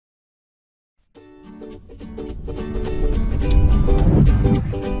Hello,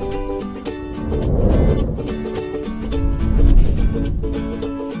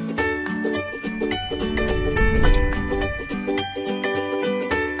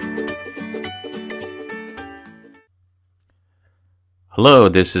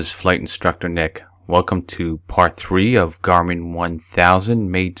 this is Flight Instructor Nick. Welcome to part 3 of Garmin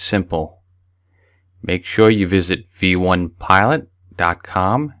 1000 Made Simple. Make sure you visit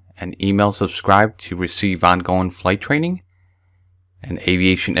v1pilot.com and email subscribe to receive ongoing flight training and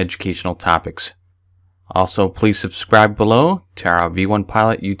aviation educational topics. Also, please subscribe below to our V1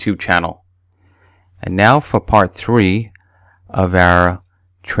 Pilot YouTube channel. And now for part 3 of our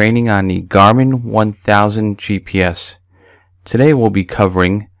training on the Garmin 1000 GPS. Today we'll be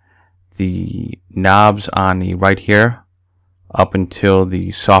covering the knobs on the right here up until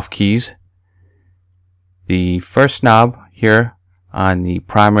the soft keys. The first knob here on the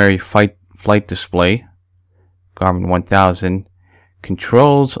primary flight display, Garmin 1000,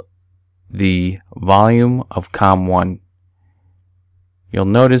 controls the volume of COM1. You'll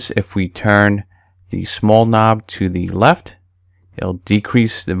notice if we turn the small knob to the left, it'll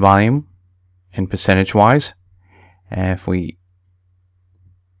decrease the volume in percentage wise. And if we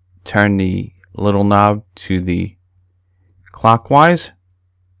turn the little knob to the clockwise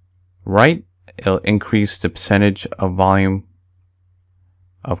right, it'll increase the percentage of volume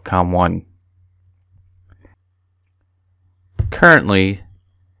of COM1. Currently,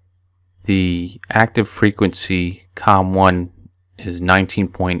 the active frequency COM1 is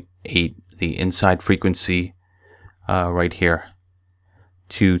 19.8, the inside frequency right here.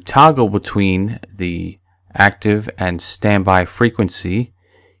 To toggle between the active and standby frequency,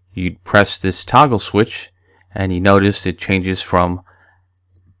 you'd press this toggle switch and you notice it changes from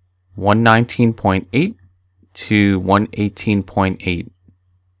 119.8 to 118.8.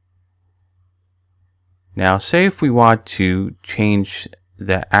 Now say if we want to change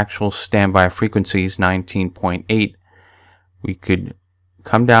the actual standby frequencies 19.8, we could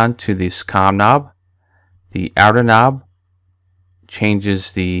come down to this COM knob. The outer knob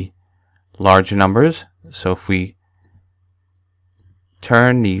changes the larger numbers. So if we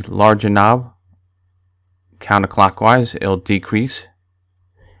turn the larger knob counterclockwise, it'll decrease.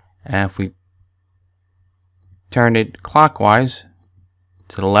 And if we turn it clockwise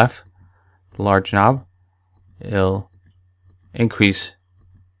to the left, the large knob, it'll increase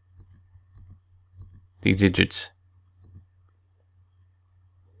the digits.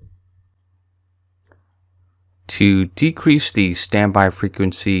 To decrease the standby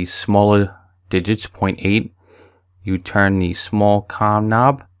frequency smaller digits, 0.8, you turn the small COM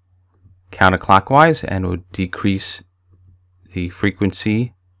knob counterclockwise and it will decrease the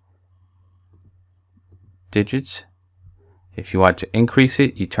frequency digits. If you want to increase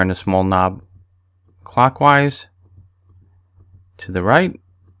it, you turn the small knob clockwise to the right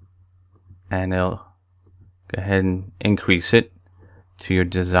and it'll go ahead and increase it to your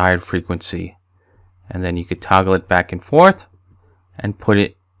desired frequency. And then you could toggle it back and forth and put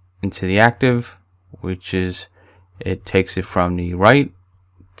it into the active, which is it takes it from the right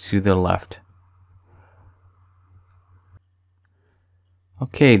to the left.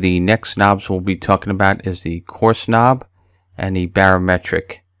 Okay, the next knobs we'll be talking about is the course knob and the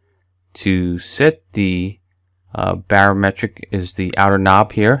barometric. To set the barometric is the outer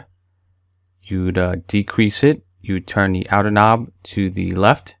knob here. You'd decrease it. You'd turn the outer knob to the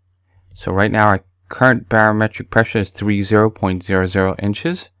left. So right now our current barometric pressure is 30.00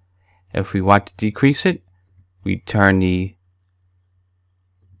 inches. If we want to decrease it, we turn the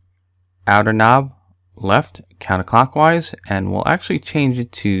outer knob left counterclockwise and we'll actually change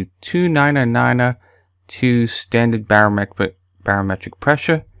it to 2992 standard barometric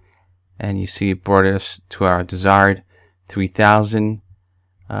pressure, and you see it brought us to our desired 3000,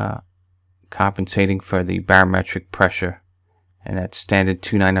 compensating for the barometric pressure, and that's standard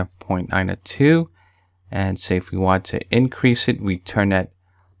 29.92. And say if we want to increase it, we turn that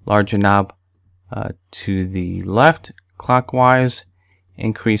larger knob to the left clockwise,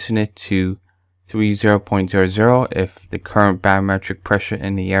 increasing it to 30.00 if the current barometric pressure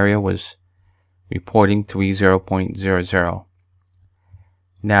in the area was reporting 30.00.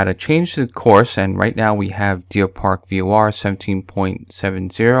 Now to change the course, and right now we have Deer Park VOR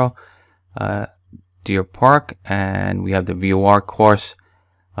 17.70 Deer Park, and we have the VOR course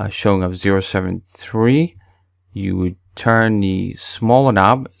showing of 073. You would turn the smaller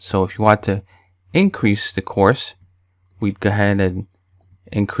knob. So if you want to increase the course, we'd go ahead and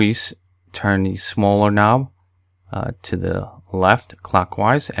turn the smaller knob to the left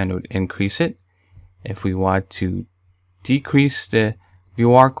clockwise and it would increase it. If we want to decrease the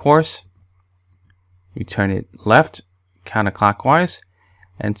VOR course, we turn it left counterclockwise,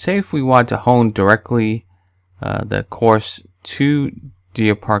 and say if we want to hone directly the course to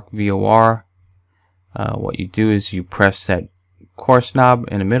Deer Park VOR, what you do is you press that course knob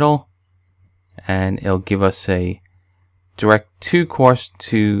in the middle, and it'll give us a direct to course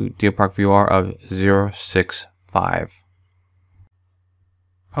to Deer Park VOR of 065.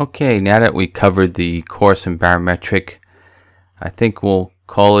 Okay, now that we covered the course and barometric, I think we'll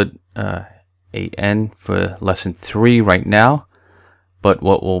call it AN for lesson 3 right now. But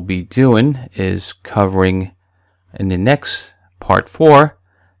what we'll be doing is covering in the next part 4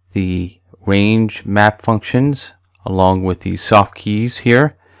 the range map functions along with the soft keys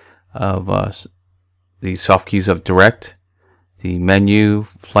here of the soft keys of direct, the menu,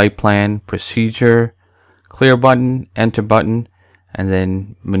 flight plan, procedure, clear button, enter button, and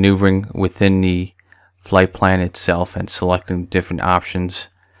then maneuvering within the flight plan itself and selecting different options.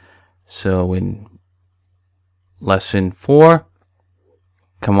 So in lesson 4,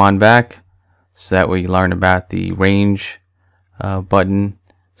 come on back so that way you learn about the range button,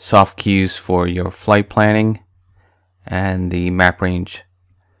 soft keys for your flight planning, and the map range.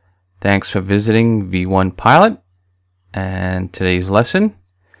 Thanks for visiting V1 Pilot and today's lesson.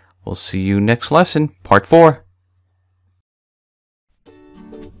 We'll see you next lesson, part 4.